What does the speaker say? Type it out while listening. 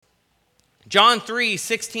John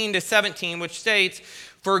 3:16-17, which states,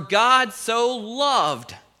 "For God so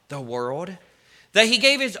loved the world that he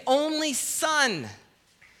gave his only Son,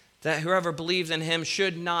 that whoever believes in him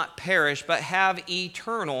should not perish, but have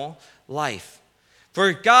eternal life.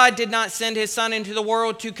 For God did not send his Son into the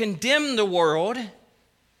world to condemn the world,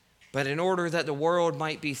 but in order that the world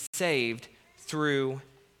might be saved through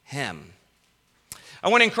him." I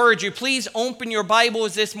want to encourage you, please open your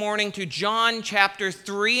Bibles this morning to John chapter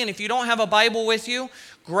 3. And if you don't have a Bible with you,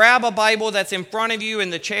 grab a Bible that's in front of you in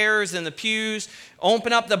the chairs and the pews.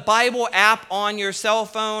 Open up the Bible app on your cell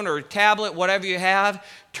phone or tablet, whatever you have.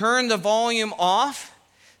 Turn the volume off.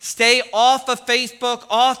 Stay off of Facebook,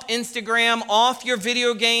 off Instagram, off your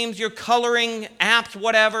video games, your coloring apps,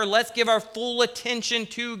 whatever. Let's give our full attention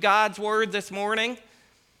to God's Word this morning.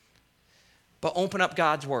 But open up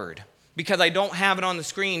God's Word, because I don't have it on the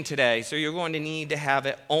screen today, so you're going to need to have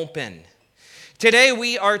it open. Today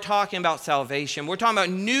we are talking about salvation. We're talking about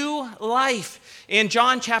new life in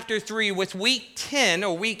John chapter 3 with week 10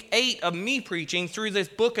 or week 8 of me preaching through this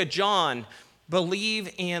book of John,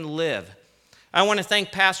 Believe and Live. I want to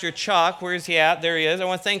thank Pastor Chuck. Where is he at? There he is. I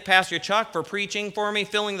want to thank Pastor Chuck for preaching for me,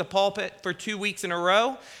 filling the pulpit for 2 weeks in a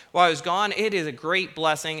row while I was gone. It is a great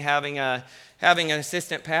blessing having an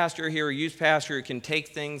assistant pastor here, a youth pastor who can take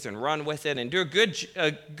things and run with it and do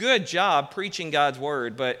a good job preaching God's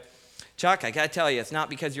word. But Chuck, I got to tell you, it's not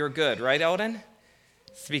because you're good, right, Eldon?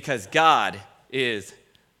 It's because God is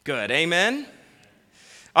good. Amen?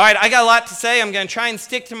 All right, I got a lot to say. I'm going to try and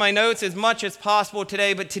stick to my notes as much as possible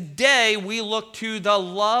today. But today we look to the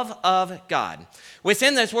love of God.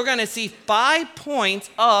 Within this, we're going to see 5 points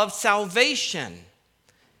of salvation.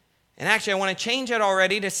 And actually, I want to change it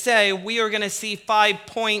already to say we are going to see 5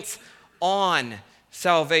 points on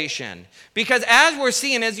salvation. Because as we're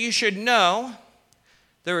seeing, as you should know,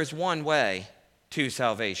 there is one way to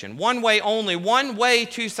salvation. One way only, one way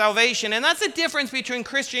to salvation. And that's the difference between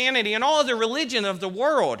Christianity and all other religion of the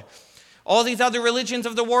world. All these other religions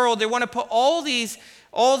of the world, they want to put all these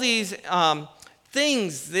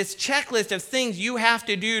things, this checklist of things you have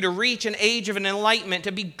to do to reach an age of an enlightenment,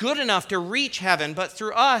 to be good enough to reach heaven. But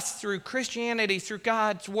through us, through Christianity, through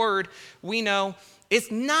God's word, we know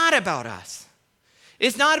it's not about us.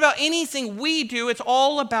 It's not about anything we do. It's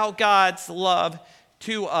all about God's love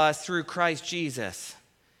to us through Christ Jesus.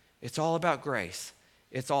 It's all about grace.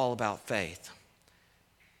 It's all about faith.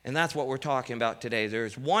 And that's what we're talking about today.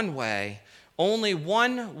 There's one way, only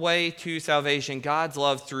one way to salvation, God's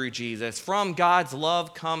love through Jesus. From God's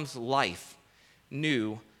love comes life,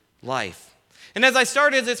 new life. And as I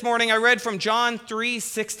started this morning, I read from John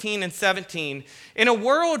 3:16 and 17. In a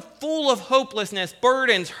world full of hopelessness,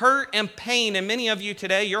 burdens, hurt, and pain, and many of you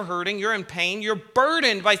today, you're hurting, you're in pain, you're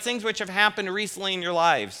burdened by things which have happened recently in your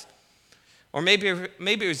lives. Or maybe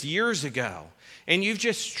it was years ago, and you've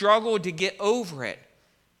just struggled to get over it.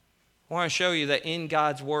 I want to show you that in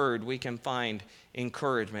God's word, we can find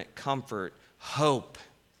encouragement, comfort, hope,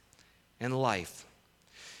 and life.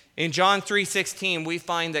 In John 3:16, we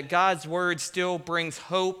find that God's word still brings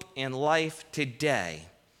hope and life today.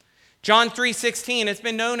 John 3:16, it's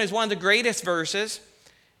been known as one of the greatest verses.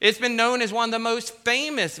 It's been known as one of the most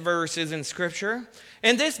famous verses in Scripture.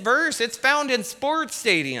 And this verse, it's found in sports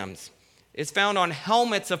stadiums. It's found on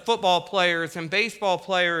helmets of football players and baseball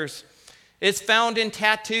players. It's found in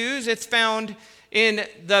tattoos. It's found in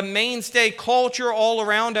the mainstay culture all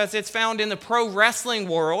around us. It's found in the pro wrestling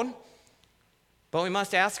world. But we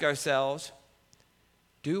must ask ourselves,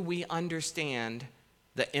 do we understand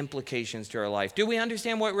the implications to our life? Do we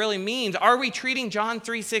understand what it really means? Are we treating John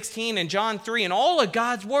 3:16 and John 3 and all of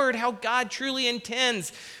God's word how God truly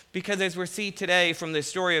intends? Because as we see today from the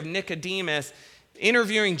story of Nicodemus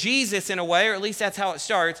interviewing Jesus in a way, or at least that's how it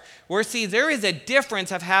starts, we're seeing there is a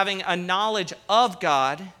difference of having a knowledge of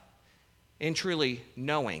God and truly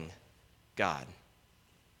knowing God.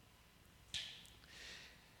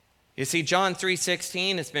 You see, John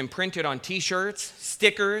 3:16, it's been printed on t-shirts,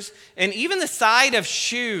 stickers, and even the side of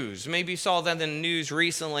shoes. Maybe you saw that in the news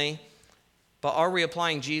recently. But are we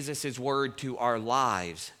applying Jesus' word to our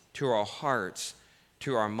lives, to our hearts,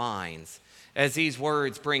 to our minds? As these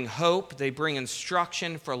words bring hope, they bring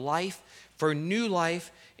instruction for life, for new life,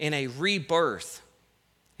 in a rebirth.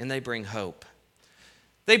 And they bring hope.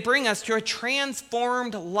 They bring us to a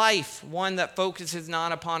transformed life, one that focuses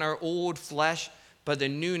not upon our old flesh, but the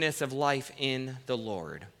newness of life in the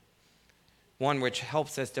Lord. One which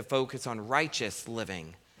helps us to focus on righteous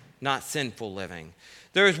living, not sinful living.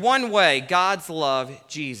 There is one way, God's love,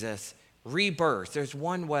 Jesus, rebirth. There's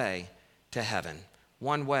one way to heaven,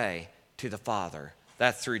 one way to the Father,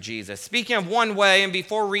 That's through Jesus. Speaking of one way, and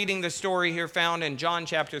before reading the story here found in John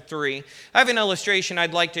chapter 3, I have an illustration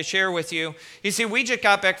I'd like to share with you. You see, we just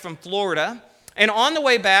got back from Florida, and on the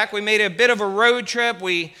way back, we made a bit of a road trip.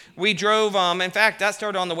 We drove, in fact, that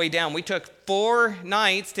started on the way down. We took 4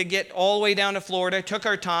 nights to get all the way down to Florida, took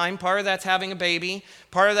our time. Part of that's having a baby.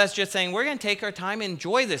 Part of that's just saying, we're going to take our time and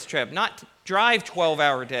enjoy this trip, not drive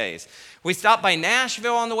 12-hour days. We stopped by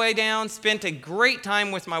Nashville on the way down, spent a great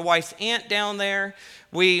time with my wife's aunt down there.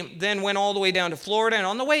 We then went all the way down to Florida, and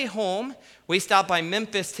on the way home, we stopped by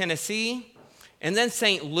Memphis, Tennessee, and then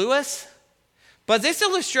St. Louis. But this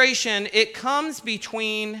illustration, it comes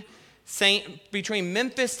between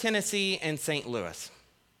Memphis, Tennessee, and St. Louis.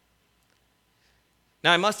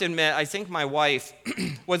 Now, I must admit, I think my wife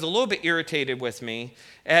was a little bit irritated with me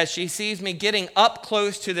as she sees me getting up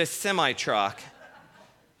close to this semi-truck.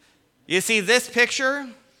 You see, this picture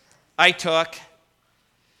I took,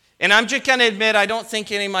 and I'm just going to admit, I don't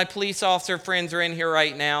think any of my police officer friends are in here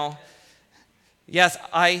right now. Yes,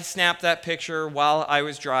 I snapped that picture while I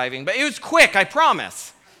was driving, but it was quick, I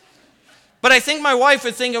promise. But I think my wife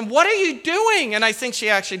was thinking, what are you doing? And I think she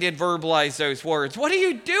actually did verbalize those words. What are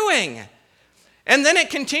you doing? And then it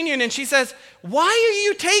continued, and she says, why are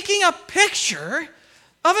you taking a picture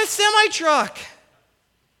of a semi-truck?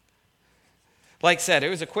 Like I said, it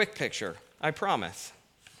was a quick picture, I promise.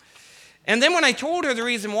 And then when I told her the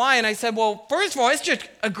reason why, and I said, well, first of all, it's just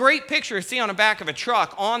a great picture to see on the back of a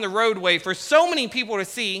truck on the roadway for so many people to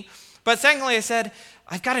see. But secondly, I said,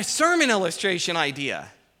 I've got a sermon illustration idea.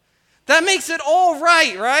 That makes it all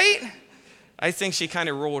right, right? I think she kind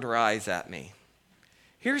of rolled her eyes at me.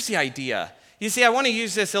 Here's the idea. You see, I want to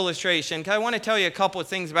use this illustration because I want to tell you a couple of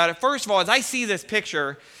things about it. First of all, as I see this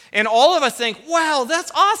picture, and all of us think, wow,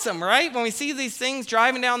 that's awesome, right? When we see these things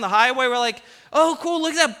driving down the highway, we're like, oh, cool,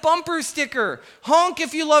 look at that bumper sticker. Honk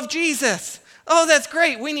if you love Jesus. Oh, that's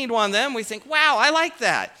great. We need one of them. We think, wow, I like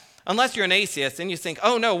that. Unless you're an atheist and you think,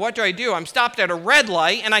 oh, no, what do? I'm stopped at a red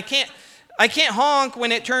light, and I can't honk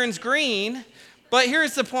when it turns green. But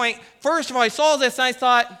here's the point. First of all, I saw this, and I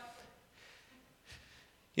thought,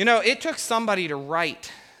 you know, it took somebody to write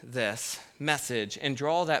this message and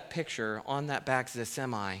draw that picture on that back of the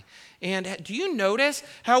semi. And do you notice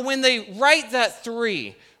how when they write that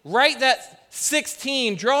 3, write that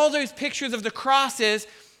 16, draw those pictures of the crosses,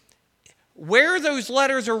 where those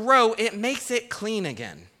letters are wrote, it makes it clean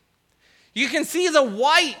again. You can see the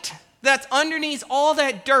white that's underneath all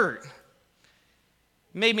that dirt. It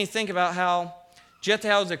made me think about how just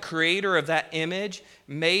how the creator of that image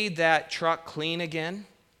made that truck clean again.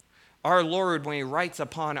 Our Lord, when he writes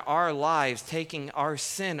upon our lives, taking our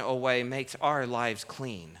sin away, makes our lives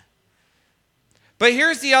clean. But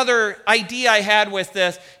here's the other idea I had with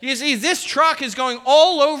this. You see, this truck is going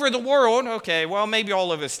all over the world. Okay, well, maybe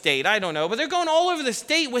all over the state. I don't know. But they're going all over the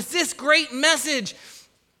state with this great message.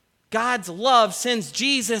 God's love sends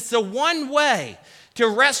Jesus the one way to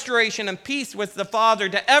restoration and peace with the Father,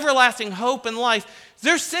 to everlasting hope and life.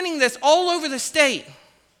 They're sending this all over the state.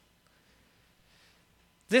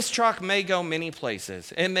 This truck may go many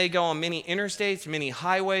places. It may go on many interstates, many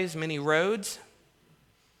highways, many roads.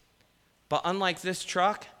 But unlike this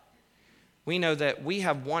truck, we know that we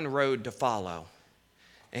have one road to follow.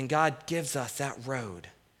 And God gives us that road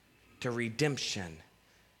to redemption,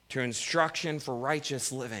 to instruction for righteous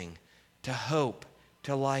living, to hope,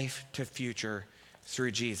 to life, to future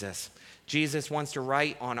through Jesus. Jesus wants to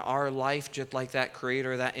write on our life just like that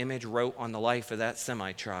creator of that image wrote on the life of that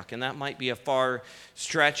semi-truck. And that might be a far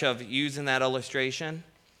stretch of using that illustration,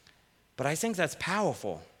 but I think that's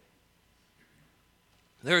powerful.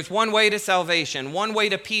 There's one way to salvation, one way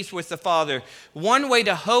to peace with the Father, one way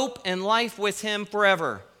to hope and life with him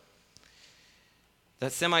forever.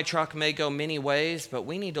 That semi-truck may go many ways, but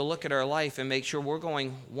we need to look at our life and make sure we're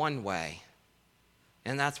going one way,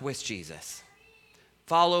 and that's with Jesus.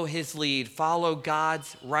 Follow his lead. Follow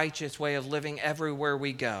God's righteous way of living everywhere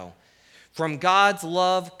we go. From God's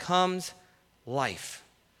love comes life,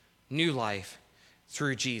 new life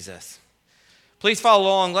through Jesus. Please follow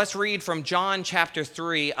along. Let's read from John chapter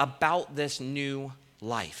 3 about this new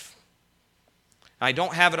life. I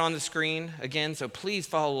don't have it on the screen again, so please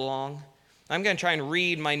follow along. I'm going to try and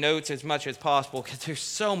read my notes as much as possible because there's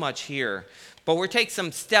so much here. But we'll take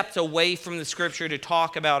some steps away from the scripture to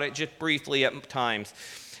talk about it just briefly at times.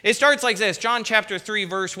 It starts like this. John chapter 3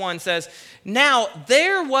 verse 1 says, "Now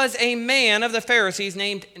there was a man of the Pharisees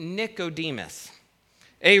named Nicodemus,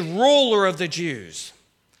 a ruler of the Jews."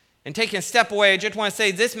 And taking a step away, I just want to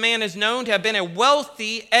say this man is known to have been a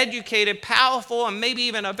wealthy, educated, powerful, and maybe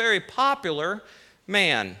even a very popular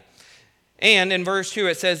man. And in verse 2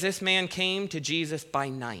 it says, this man came to Jesus by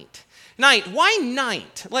night. Night. Why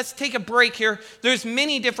night? Let's take a break here. There's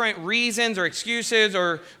many different reasons or excuses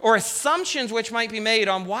or assumptions which might be made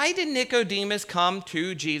on why did Nicodemus come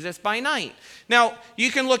to Jesus by night. Now,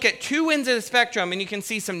 you can look at two ends of the spectrum and you can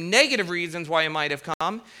see some negative reasons why he might have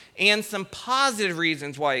come and some positive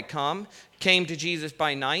reasons why he came to Jesus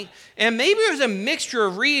by night. And maybe there's a mixture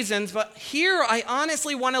of reasons, but here I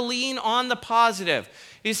honestly want to lean on the positive.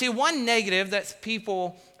 You see, one negative that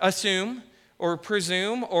people assume or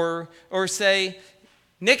presume or say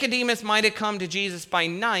Nicodemus might have come to Jesus by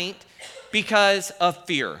night because of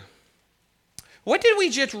fear. What did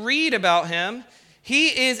we just read about him?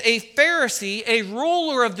 He is a Pharisee, a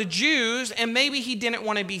ruler of the Jews, and maybe he didn't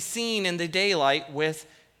want to be seen in the daylight with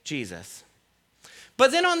Jesus.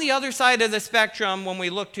 But then on the other side of the spectrum, when we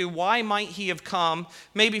look to why might he have come,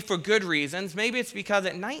 maybe for good reasons, maybe it's because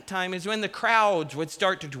at nighttime is when the crowds would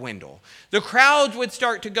start to dwindle. The crowds would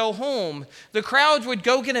start to go home. The crowds would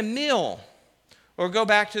go get a meal or go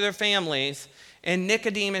back to their families, and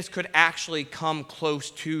Nicodemus could actually come close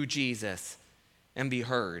to Jesus and be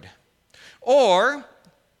heard. Or,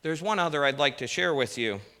 there's one other I'd like to share with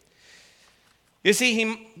you. You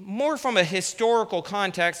see, more from a historical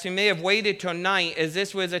context, he may have waited till night, as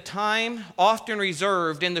this was a time often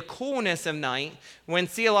reserved in the coolness of night when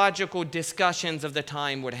theological discussions of the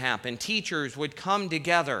time would happen. Teachers would come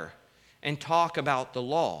together and talk about the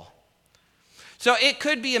law. So it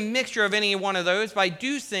could be a mixture of any one of those, but I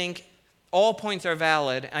do think all points are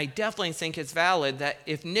valid. I definitely think it's valid that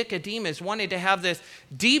if Nicodemus wanted to have this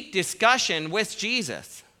deep discussion with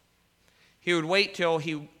Jesus, he would wait till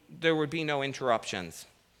there would be no interruptions.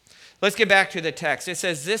 Let's get back to the text. It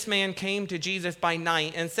says, this man came to Jesus by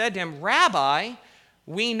night and said to him, Rabbi,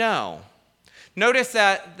 we know. Notice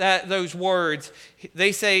that those words,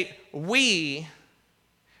 they say, we,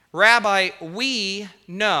 Rabbi, we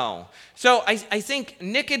know. So I think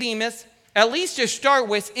Nicodemus, at least to start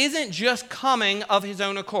with, isn't just coming of his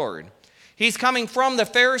own accord. He's coming from the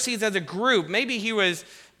Pharisees as a group. Maybe he was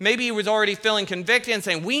already feeling convicted and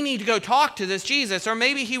saying, we need to go talk to this Jesus. Or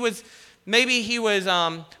maybe he was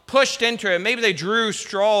pushed into it. Maybe they drew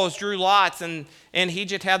lots, and he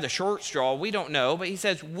just had the short straw. We don't know. But he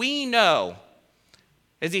says, we know,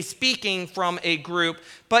 as he's speaking from a group.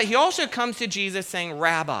 But he also comes to Jesus saying,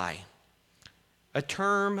 Rabbi, a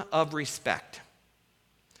term of respect.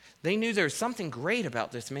 They knew there was something great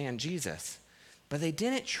about this man, Jesus, but they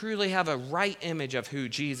didn't truly have a right image of who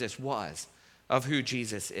Jesus was, of who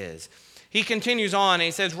Jesus is. He continues on and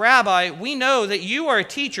he says, Rabbi, we know that you are a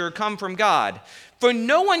teacher come from God, for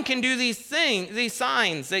no one can do these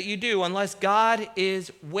signs that you do unless God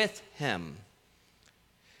is with him.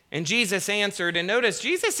 And Jesus answered, and notice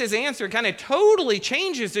Jesus' answer kind of totally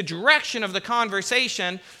changes the direction of the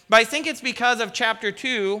conversation, but I think it's because of chapter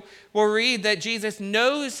 2, we'll read that Jesus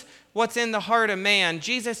knows what's in the heart of man.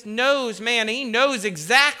 Jesus knows man, he knows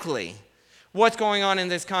exactly what's going on in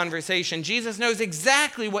this conversation. Jesus knows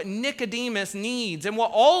exactly what Nicodemus needs and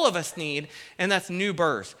what all of us need, and that's new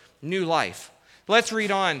birth, new life. Let's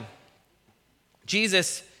read on.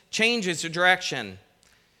 Jesus changes the direction.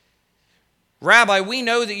 Rabbi, we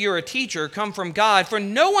know that you're a teacher come from God, for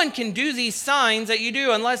no one can do these signs that you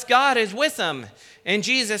do unless God is with them. And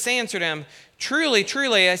Jesus answered him, truly,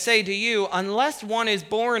 truly, I say to you, unless one is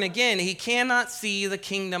born again, he cannot see the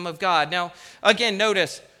kingdom of God. Now, again,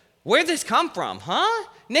 notice, where'd this come from, huh?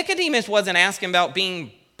 Nicodemus wasn't asking about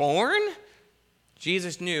being born.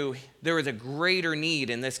 Jesus knew there was a greater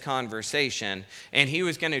need in this conversation, and he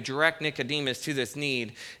was going to direct Nicodemus to this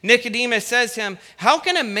need. Nicodemus says to him, how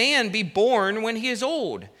can a man be born when he is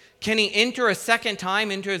old? Can he enter a second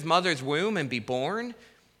time into his mother's womb and be born?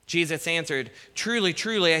 Jesus answered, truly,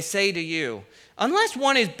 truly, I say to you, unless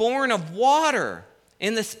one is born of water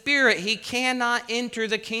and the Spirit, he cannot enter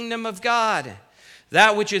the kingdom of God.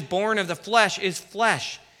 That which is born of the flesh is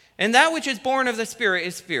flesh, and that which is born of the Spirit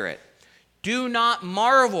is spirit. Do not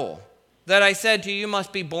marvel that I said to you,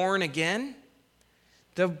 must be born again.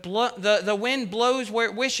 The wind blows where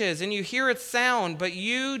it wishes, and you hear its sound, but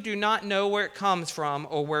you do not know where it comes from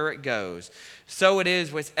or where it goes. So it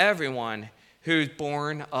is with everyone who's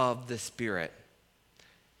born of the Spirit.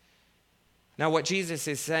 Now, what Jesus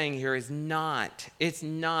is saying here is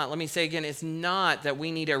let me say again, it's not that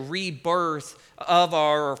we need a rebirth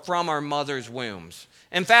from our mother's wombs.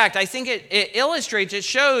 In fact, I think it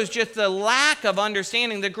shows just the lack of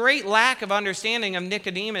understanding, the great lack of understanding of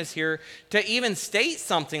Nicodemus here to even state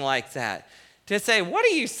something like that. To say, what are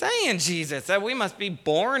you saying, Jesus? That we must be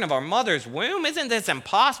born of our mother's womb? Isn't this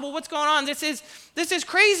impossible? What's going on? This is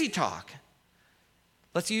crazy talk.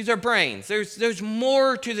 Let's use our brains. There's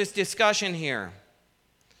more to this discussion here.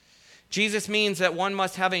 Jesus means that one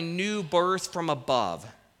must have a new birth from above,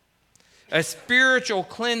 a spiritual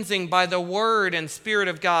cleansing by the Word and Spirit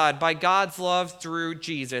of God, by God's love through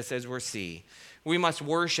Jesus, as we'll see. We must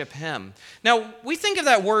worship him. Now, we think of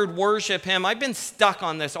that word worship him. I've been stuck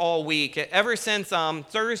on this all week. Ever since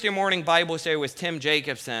Thursday morning Bible study with Tim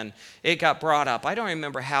Jacobson, it got brought up. I don't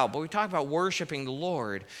remember how, but we talk about worshiping the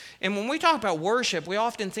Lord. And when we talk about worship, we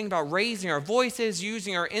often think about raising our voices,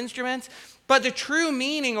 using our instruments. But the true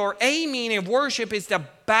meaning or a meaning of worship is to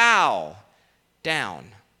bow down.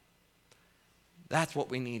 That's what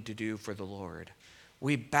we need to do for the Lord.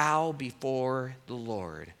 We bow before the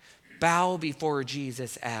Lord. Bow before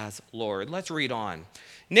Jesus as Lord. Let's read on.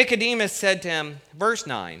 Nicodemus said to him, verse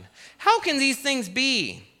 9, "How can these things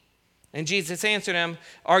be?" And Jesus answered him,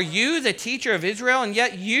 "Are you the teacher of Israel, and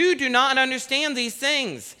yet you do not understand these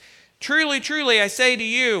things? Truly, truly, I say to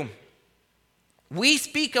you, we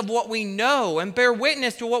speak of what we know and bear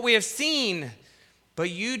witness to what we have seen, but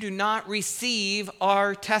you do not receive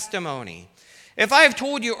our testimony. If I have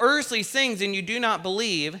told you earthly things and you do not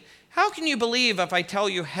believe, how can you believe if I tell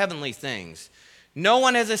you heavenly things? No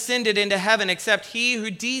one has ascended into heaven except he who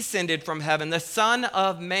descended from heaven, the Son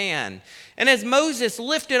of Man. And as Moses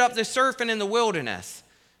lifted up the serpent in the wilderness,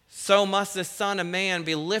 so must the Son of Man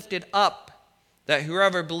be lifted up, that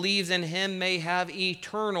whoever believes in him may have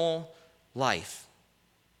eternal life."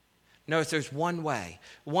 Notice there's one way.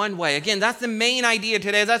 One way. Again, that's the main idea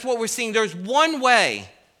today. That's what we're seeing. There's one way.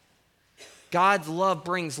 God's love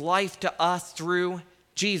brings life to us through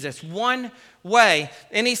Jesus. One way.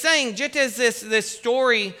 And he's saying, just as this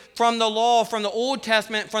story from the law, from the Old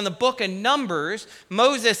Testament, from the book of Numbers,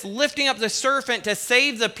 Moses lifting up the serpent to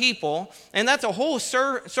save the people, and that's a whole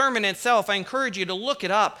sermon itself. I encourage you to look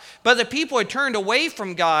it up. But the people had turned away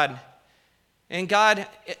from God. And God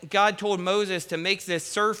told Moses to make this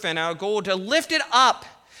serpent out of gold, to lift it up.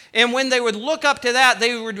 And when they would look up to that,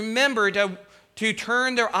 they would remember to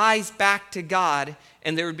turn their eyes back to God,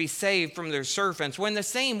 and they would be saved from their serpents. Well, in the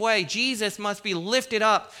same way, Jesus must be lifted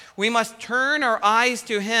up. We must turn our eyes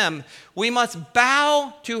to him. We must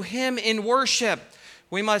bow to him in worship.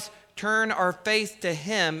 We must turn our faith to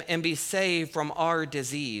him and be saved from our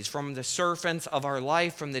disease, from the serpents of our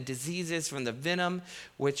life, from the diseases, from the venom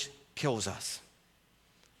which kills us,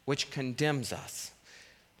 which condemns us.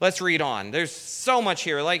 Let's read on. There's so much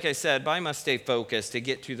here, like I said, but I must stay focused to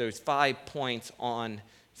get to those 5 points on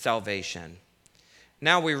salvation.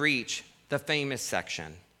 Now we reach the famous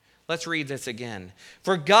section. Let's read this again.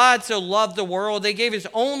 "For God so loved the world, they gave his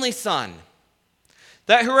only Son,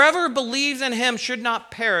 that whoever believes in him should not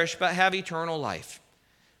perish, but have eternal life.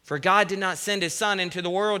 For God did not send his Son into the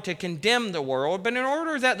world to condemn the world, but in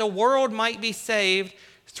order that the world might be saved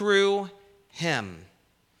through him.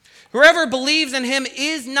 Whoever believes in him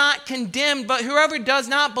is not condemned, but whoever does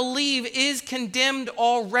not believe is condemned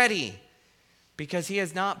already, because he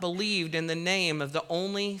has not believed in the name of the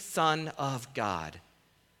only Son of God."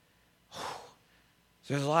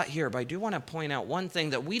 There's a lot here, but I do want to point out one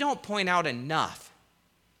thing that we don't point out enough.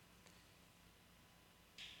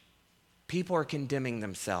 People are condemning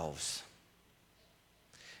themselves.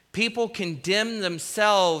 People condemn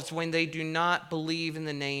themselves when they do not believe in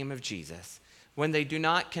the name of Jesus, when they do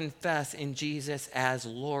not confess in Jesus as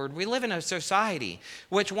Lord. We live in a society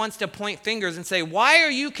which wants to point fingers and say, "Why are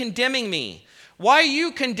you condemning me? Why are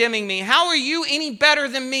you condemning me? How are you any better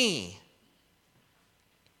than me?"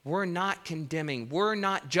 We're not condemning. We're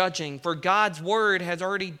not judging. For God's word has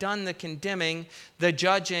already done the condemning, the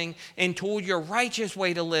judging, and told you a righteous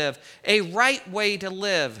way to live, a right way to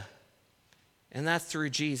live. And that's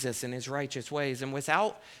through Jesus and his righteous ways. And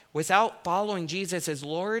without following Jesus as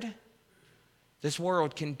Lord, this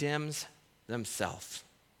world condemns themselves.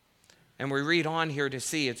 And we read on here to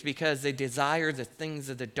see it's because they desire the things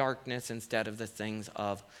of the darkness instead of the things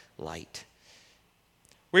of light.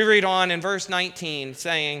 We read on in verse 19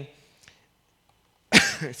 saying,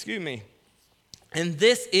 excuse me, "And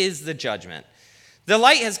this is the judgment. The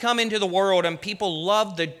light has come into the world, and people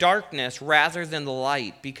love the darkness rather than the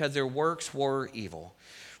light, because their works were evil.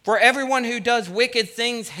 For everyone who does wicked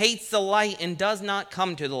things hates the light and does not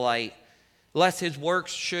come to the light, lest his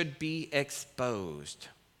works should be exposed."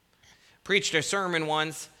 Preached a sermon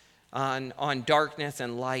once on darkness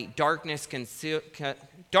and light. Darkness conceals,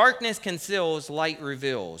 light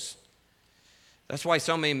reveals. That's why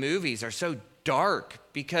so many movies are so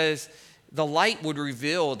dark, because the light would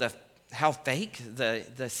reveal how fake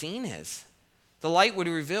the scene is. The light would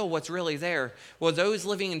reveal what's really there. Well, those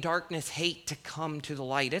living in darkness hate to come to the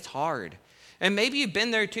light. It's hard. And maybe you've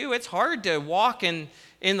been there too. It's hard to walk in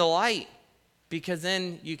the light, because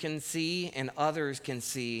then you can see and others can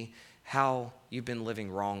see how you've been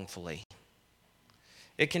living wrongfully.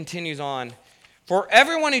 It continues on. For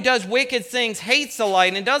everyone who does wicked things hates the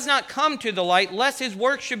light and does not come to the light, lest his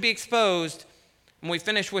work should be exposed. And we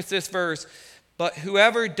finish with this verse. But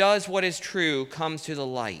whoever does what is true comes to the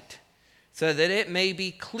light, so that it may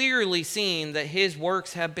be clearly seen that his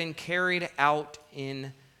works have been carried out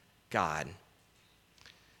in God.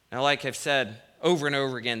 Now, like I've said over and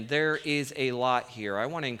over again, there is a lot here. I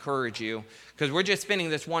want to encourage you, because we're just spending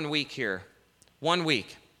this 1 week here. 1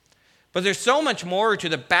 week. But there's so much more to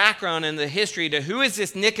the background and the history to who is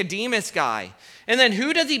this Nicodemus guy? And then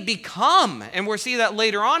who does he become? And we'll see that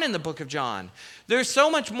later on in the book of John. There's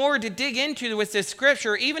so much more to dig into with this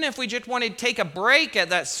scripture, even if we just want to take a break at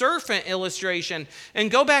that serpent illustration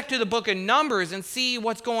and go back to the book of Numbers and see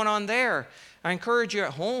what's going on there. I encourage you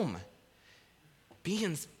at home, be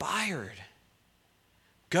inspired.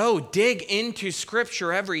 Go dig into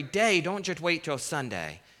scripture every day. Don't just wait till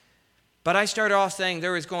Sunday. But I started off saying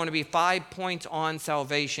there is going to be 5 points on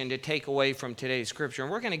salvation to take away from today's scripture.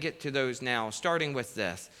 And we're going to get to those now, starting with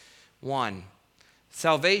this. 1,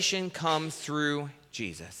 salvation comes through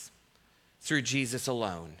Jesus. Through Jesus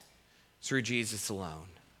alone. Through Jesus alone.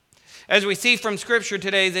 As we see from scripture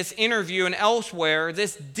today, this interview and elsewhere,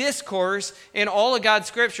 this discourse in all of God's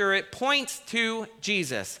scripture, it points to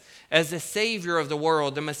Jesus as the Savior of the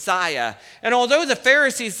world, the Messiah. And although the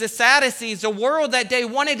Pharisees, the Sadducees, the world that day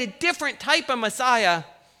wanted a different type of Messiah,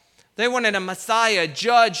 they wanted a Messiah,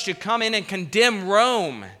 judge, to come in and condemn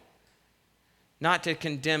Rome, not to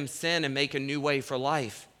condemn sin and make a new way for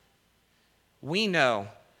life. We know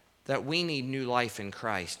that we need new life in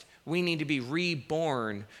Christ. We need to be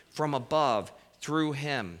reborn from above through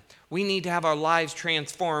Him. We need to have our lives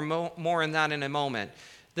transformed. More on that in a moment.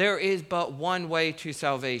 There is but one way to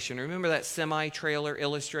salvation. Remember that semi-trailer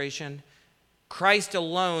illustration? Christ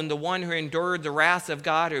alone, the one who endured the wrath of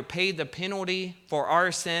God, who paid the penalty for our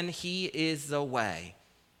sin, He is the way.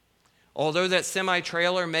 Although that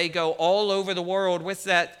semi-trailer may go all over the world with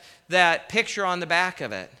that picture on the back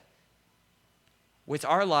of it, with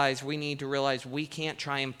our lives, we need to realize we can't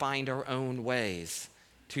try and find our own ways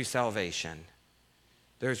to salvation.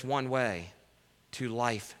 There's one way to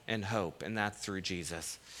life and hope, and that's through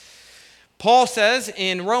Jesus. Paul says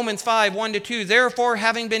in Romans 5, 1-2, therefore,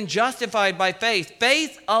 having been justified by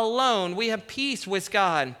faith alone, we have peace with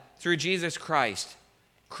God through Jesus Christ.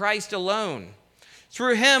 Christ alone.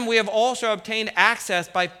 Through Him, we have also obtained access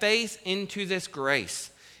by faith into this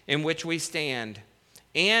grace in which we stand,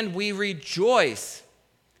 and we rejoice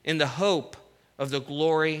in the hope of the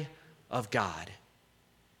glory of God.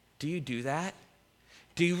 Do you do that?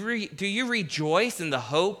 Do you rejoice in the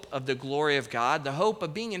hope of the glory of God, the hope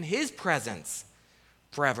of being in His presence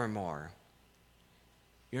forevermore?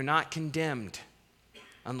 You're not condemned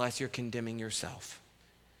unless you're condemning yourself.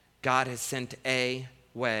 God has sent a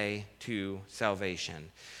way to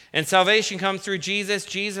salvation. And salvation comes through Jesus,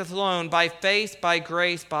 Jesus alone, by faith, by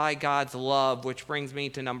grace, by God's love, which brings me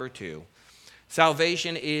to number 2.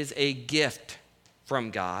 Salvation is a gift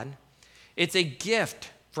from God. It's a gift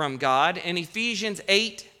from God. In Ephesians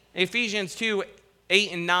 2,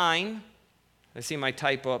 8 and 9, I see my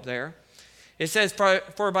typo up there. It says,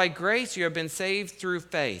 for by grace you have been saved through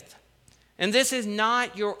faith. And this is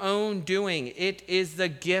not your own doing. It is the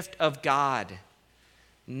gift of God,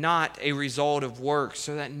 not a result of works,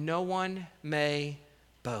 so that no one may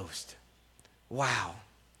boast. Wow.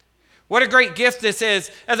 What a great gift this is.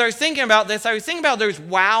 As I was thinking about this, I was thinking about those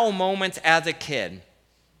wow moments as a kid.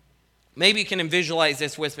 Maybe you can visualize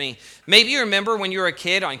this with me. Maybe you remember when you were a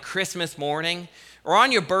kid on Christmas morning or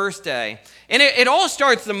on your birthday. And it all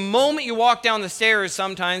starts the moment you walk down the stairs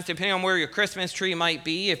sometimes, depending on where your Christmas tree might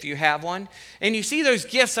be, if you have one. And you see those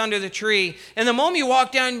gifts under the tree. And the moment you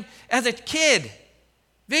walk down as a kid,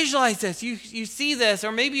 visualize this. You see this,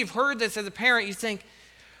 or maybe you've heard this as a parent. You think,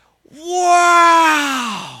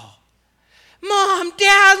 wow. Mom,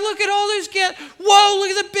 Dad, look at all those gifts. Whoa, look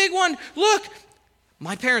at the big one. Look.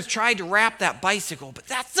 My parents tried to wrap that bicycle, but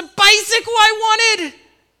that's the bicycle I wanted.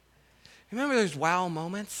 Remember those wow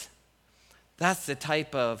moments? That's the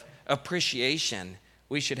type of appreciation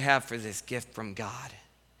we should have for this gift from God.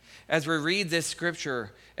 As we read this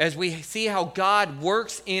scripture, as we see how God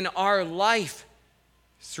works in our life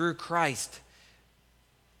through Christ,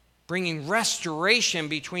 bringing restoration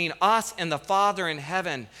between us and the Father in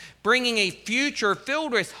heaven, bringing a future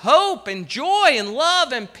filled with hope and joy and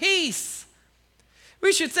love and peace.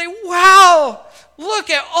 We should say, wow, look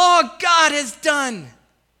at all God has done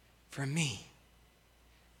for me,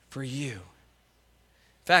 for you.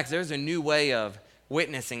 In fact, there's a new way of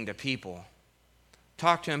witnessing to people.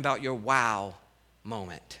 Talk to them about your wow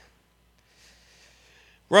moment.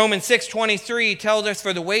 Romans 6:23 tells us,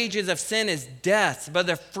 for the wages of sin is death, but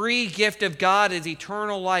the free gift of God is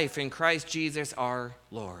eternal life in Christ Jesus our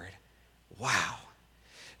Lord. Wow.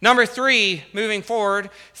 Number 3, moving forward,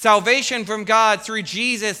 salvation from God through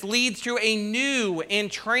Jesus leads to a new and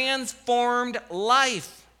transformed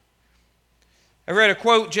life. I read a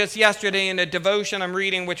quote just yesterday in a devotion I'm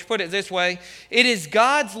reading, which put it this way: it is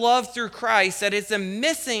God's love through Christ that is the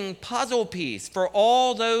missing puzzle piece for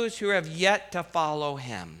all those who have yet to follow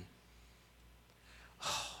him.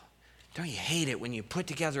 Oh, don't you hate it when you put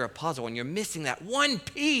together a puzzle and you're missing that one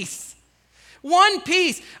piece? One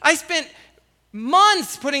piece. I spent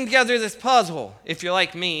months putting together this puzzle. If you're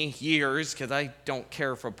like me, years, because I don't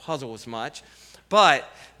care for puzzles much. But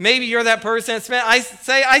maybe you're that person that I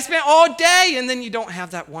spent all day, and then you don't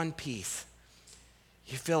have that one piece.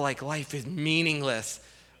 You feel like life is meaningless.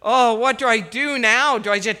 Oh, what do I do now?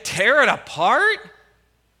 Do I just tear it apart?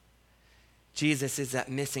 Jesus is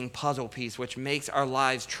that missing puzzle piece which makes our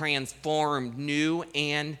lives transformed, new,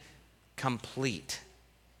 and complete.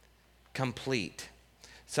 Complete.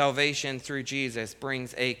 Salvation through Jesus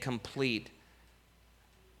brings a completeness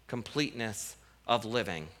of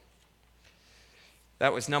living.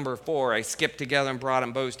 That was number 4. I skipped together and brought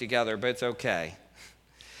them both together, but it's okay.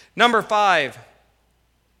 Number 5,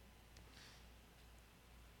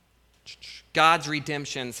 God's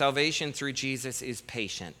redemption. Salvation through Jesus is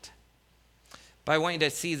patient. But I want you to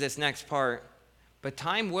see this next part. But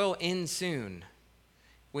time will end soon.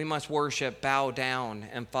 We must worship, bow down,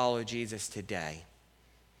 and follow Jesus today.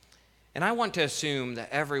 And I want to assume that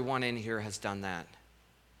everyone in here has done that.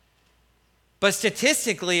 But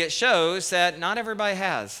statistically, it shows that not everybody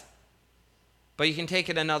has. But you can take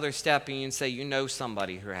it another step and you can say, you know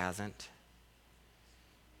somebody who hasn't.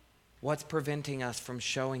 What's preventing us from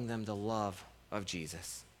showing them the love of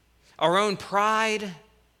Jesus? Our own pride,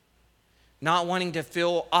 not wanting to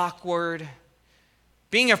feel awkward,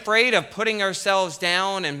 being afraid of putting ourselves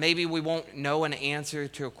down and maybe we won't know an answer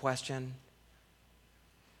to a question.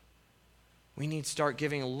 We need to start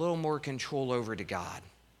giving a little more control over to God.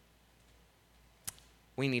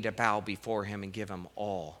 We need to bow before him and give him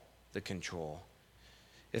all the control.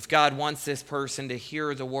 If God wants this person to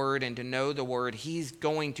hear the word and to know the word, he's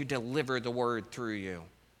going to deliver the word through you.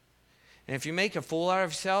 And if you make a fool out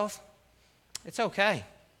of yourself, it's okay.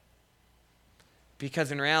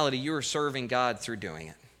 Because in reality, you are serving God through doing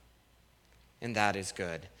it. And that is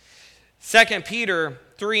good. 2 Peter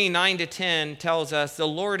 3:9-10 tells us, the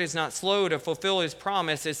Lord is not slow to fulfill his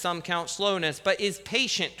promise, as some count slowness, but is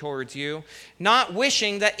patient towards you, not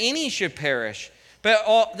wishing that any should perish, but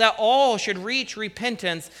that all should reach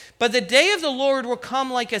repentance. But the day of the Lord will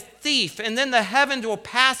come like a thief, and then the heavens will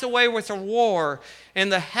pass away with a roar,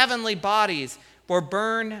 and the heavenly bodies will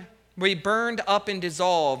be burned up and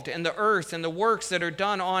dissolved, and the earth and the works that are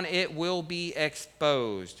done on it will be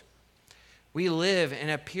exposed. We live in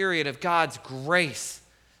a period of God's grace,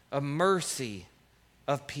 of mercy,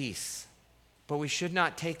 of peace. But we should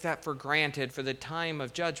not take that for granted, for the time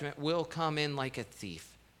of judgment will come in like a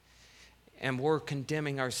thief. And we're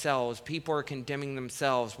condemning ourselves. People are condemning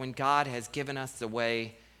themselves when God has given us the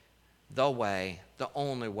way, the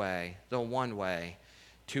only way, the one way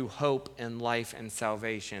to hope and life and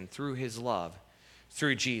salvation through his love,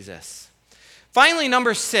 through Jesus. Finally,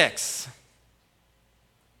 number 6.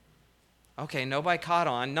 Okay, nobody caught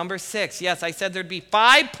on. Number 6, yes, I said there'd be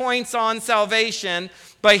 5 points on salvation,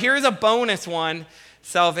 but here's a bonus one.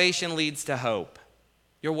 Salvation leads to hope.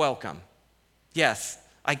 You're welcome. Yes,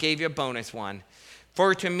 I gave you a bonus one.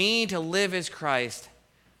 For to me to live is Christ,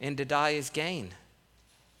 and to die is gain.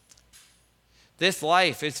 This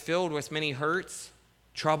life is filled with many hurts,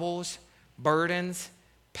 troubles, burdens,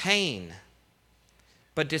 pain.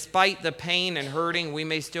 But despite the pain and hurting, we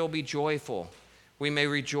may still be joyful. We may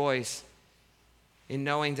rejoice in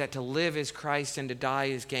knowing that to live is Christ and to die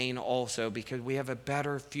is gain also, because we have a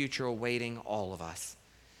better future awaiting all of us.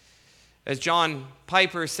 As John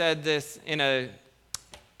Piper said this in a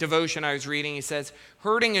devotion I was reading, he says,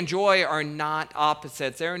 hurting and joy are not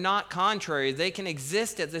opposites. They're not contrary. They can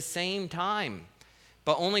exist at the same time,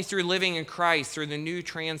 but only through living in Christ, through the new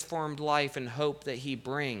transformed life and hope that he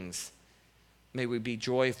brings, may we be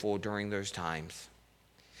joyful during those times.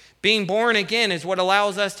 Being born again is what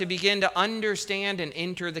allows us to begin to understand and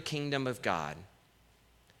enter the kingdom of God.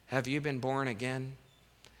 Have you been born again?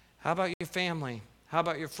 How about your family? How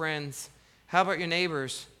about your friends? How about your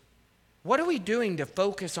neighbors? What are we doing to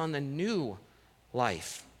focus on the new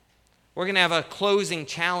life? We're going to have a closing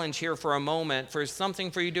challenge here for a moment for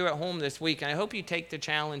something for you to do at home this week. And I hope you take the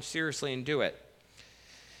challenge seriously and do it.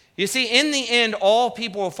 You see, in the end, all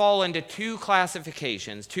people will fall into 2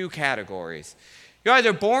 classifications, 2 categories. You're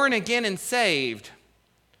either born again and saved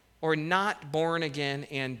or not born again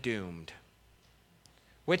and doomed.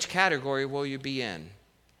 Which category will you be in?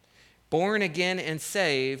 Born again and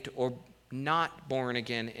saved or not born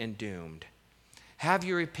again and doomed? Have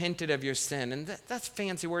you repented of your sin? And that's a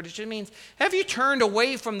fancy word. It just means, have you turned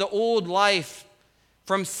away from the old life,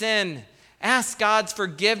 from sin, asked God's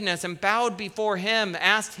forgiveness and bowed before him,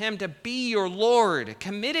 asked him to be your Lord,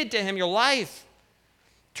 committed to him your life,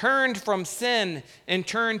 turned from sin and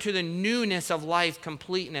turned to the newness of life,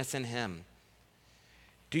 completeness in him?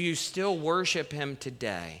 Do you still worship him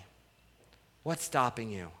today? What's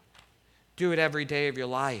stopping you? Do it every day of your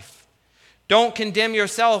life. Don't condemn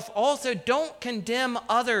yourself. Also, don't condemn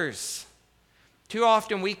others. Too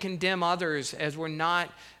often we condemn others as we're not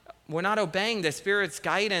obeying the Spirit's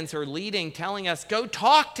guidance or leading, telling us, go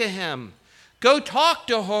talk to him. Go talk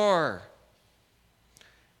to her.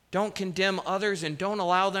 Don't condemn others and don't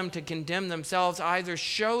allow them to condemn themselves either.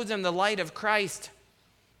 Show them the light of Christ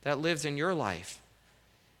that lives in your life,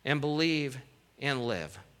 and believe and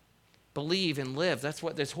live. Believe and live. That's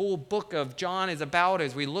what this whole book of John is about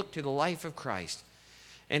as we look to the life of Christ.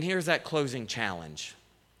 And here's that closing challenge.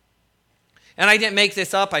 And I didn't make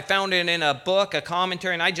this up. I found it in a book, a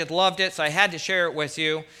commentary, and I just loved it, so I had to share it with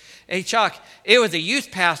you. Hey, Chuck, it was a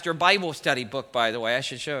youth pastor Bible study book, by the way. I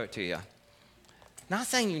should show it to you. Not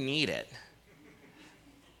saying you need it.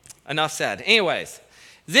 Enough said. Anyways,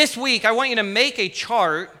 this week I want you to make a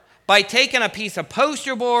chart by taking a piece of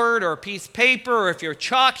poster board or a piece of paper, or if you're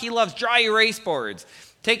Chuck, he loves dry erase boards.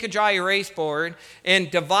 Take a dry erase board and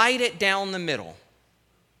divide it down the middle,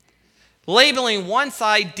 labeling one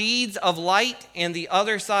side deeds of light and the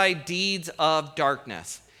other side deeds of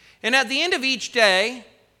darkness. And at the end of each day,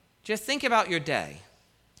 just think about your day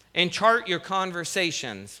and chart your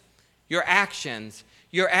conversations, your actions,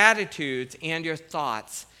 your attitudes, and your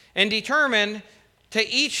thoughts, and determine to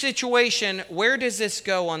each situation, where does this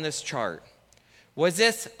go on this chart? Was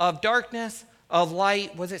this of darkness, of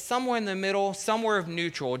light? Was it somewhere in the middle, somewhere of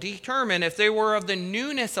neutral? Determine if they were of the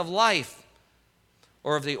newness of life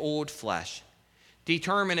or of the old flesh.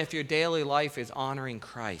 Determine if your daily life is honoring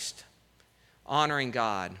Christ, honoring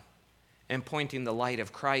God, and pointing the light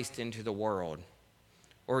of Christ into the world.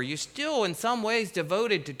 Or are you still in some ways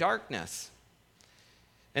devoted to darkness?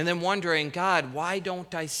 And then wondering, God, why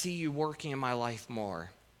don't I see you working in my life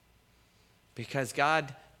more? Because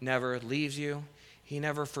God never leaves you. He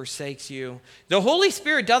never forsakes you. The Holy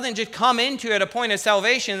Spirit doesn't just come into you at a point of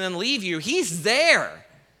salvation and then leave you. He's there.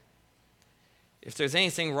 If there's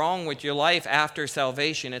anything wrong with your life after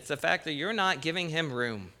salvation, it's the fact that you're not giving him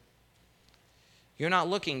room. You're not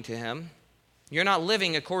looking to him. You're not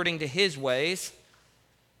living according to his ways,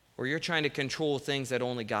 or you're trying to control things that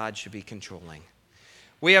only God should be controlling.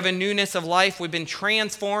 We have a newness of life. We've been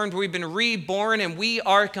transformed. We've been reborn, and we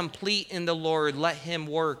are complete in the Lord. Let him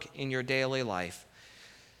work in your daily life.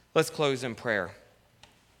 Let's close in prayer.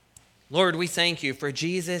 Lord, we thank you for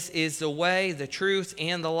Jesus is the way, the truth,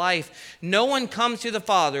 and the life. No one comes to the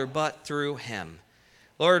Father but through him.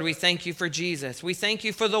 Lord, we thank you for Jesus. We thank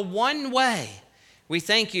you for the one way. We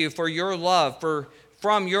thank you for your love. For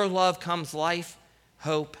from your love comes life,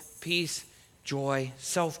 hope, peace, joy,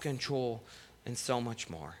 self-control, and so much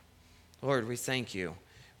more. Lord, we thank you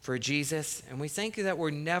for Jesus, and we thank you that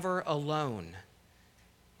we're never alone.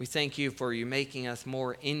 We thank you for you making us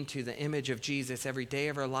more into the image of Jesus every day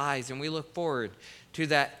of our lives, and we look forward to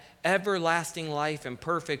that everlasting life and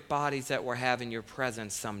perfect bodies that we'll have in your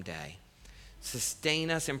presence someday.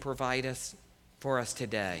 Sustain us and provide us for us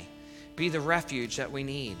today. Be the refuge that we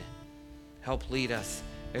need. Help lead us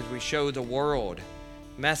as we show the world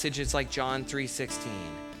messages like John 3:16.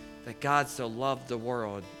 That God so loved the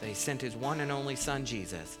world that he sent his one and only Son,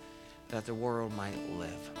 Jesus, that the world might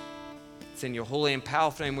live. It's in your holy and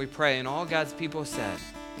powerful name we pray, and all God's people said,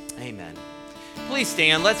 amen. Please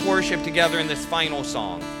stand. Let's worship together in this final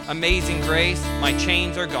song. Amazing Grace, My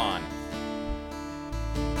Chains Are Gone.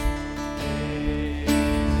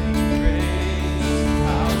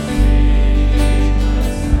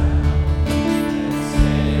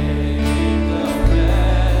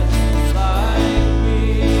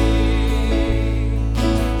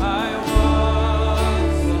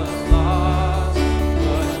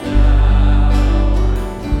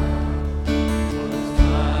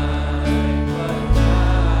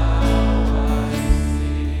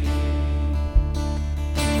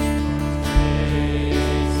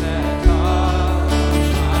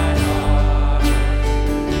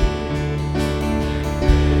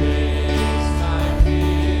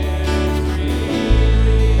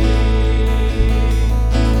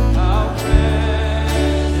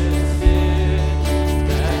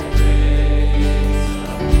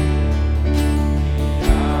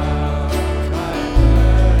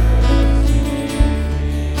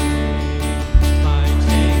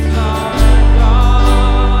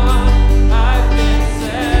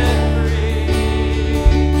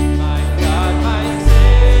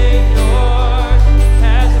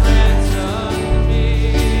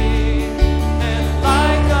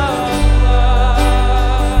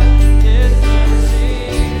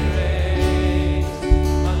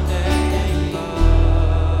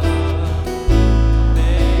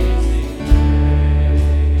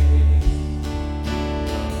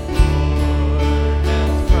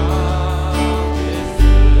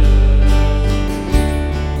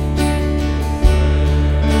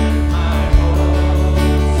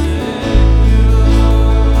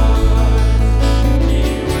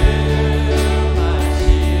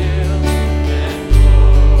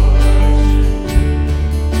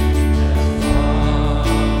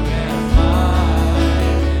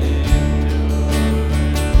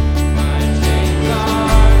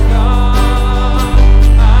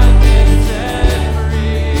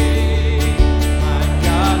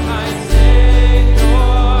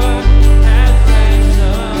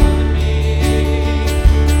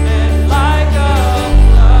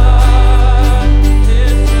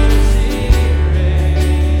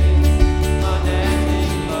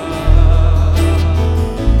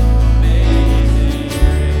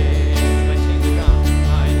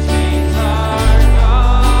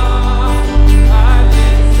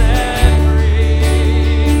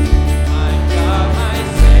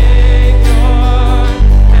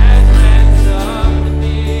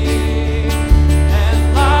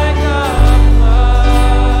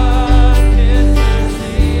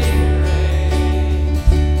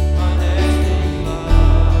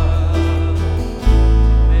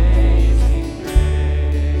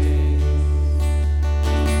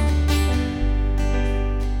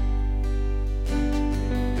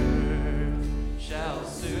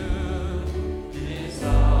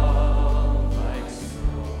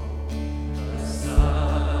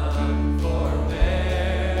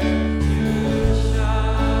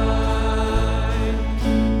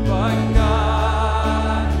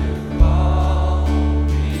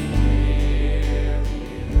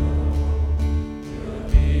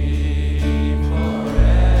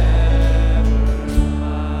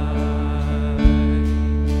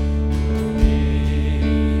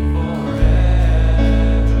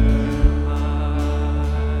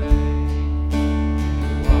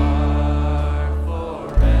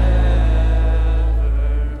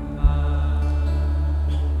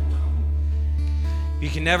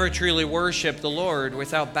 can never truly worship the Lord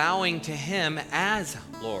without bowing to him as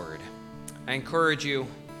Lord. I encourage you,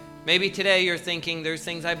 maybe today you're thinking there's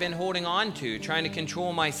things I've been holding on to, trying to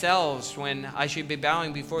control myself when I should be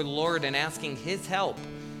bowing before the Lord and asking his help,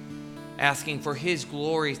 asking for his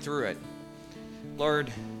glory through it.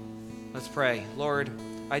 Lord, let's pray. Lord,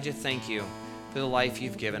 I just thank you for the life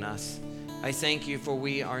you've given us. I thank you for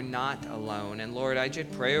we are not alone. And Lord, I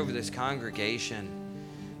just pray over this congregation.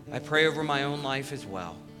 I pray over my own life as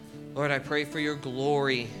well. Lord, I pray for your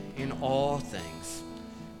glory in all things.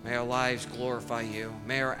 May our lives glorify you.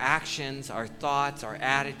 May our actions, our thoughts, our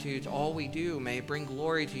attitudes, all we do, may it bring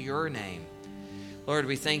glory to your name. Lord,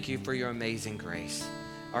 we thank you for your amazing grace.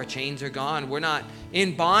 Our chains are gone. We're not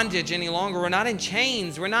in bondage any longer. We're not in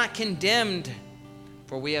chains. We're not condemned.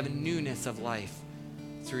 For we have a newness of life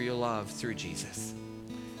through your love, through Jesus.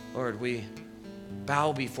 Lord, we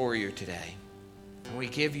bow before you today. And we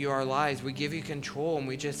give you our lives. We give you control. And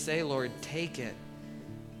we just say, Lord, take it.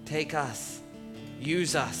 Take us.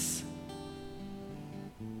 Use us.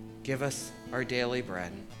 Give us our daily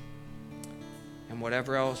bread. And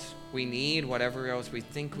whatever else we need, whatever else we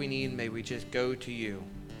think we need, may we just go to you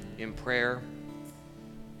in prayer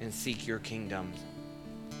and seek your kingdom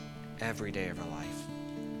every day of our life.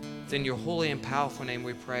 It's in your holy and powerful name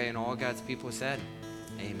we pray, and all God's people said,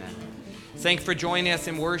 amen. Thanks for joining us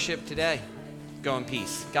in worship today. Go in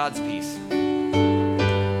peace. God's peace.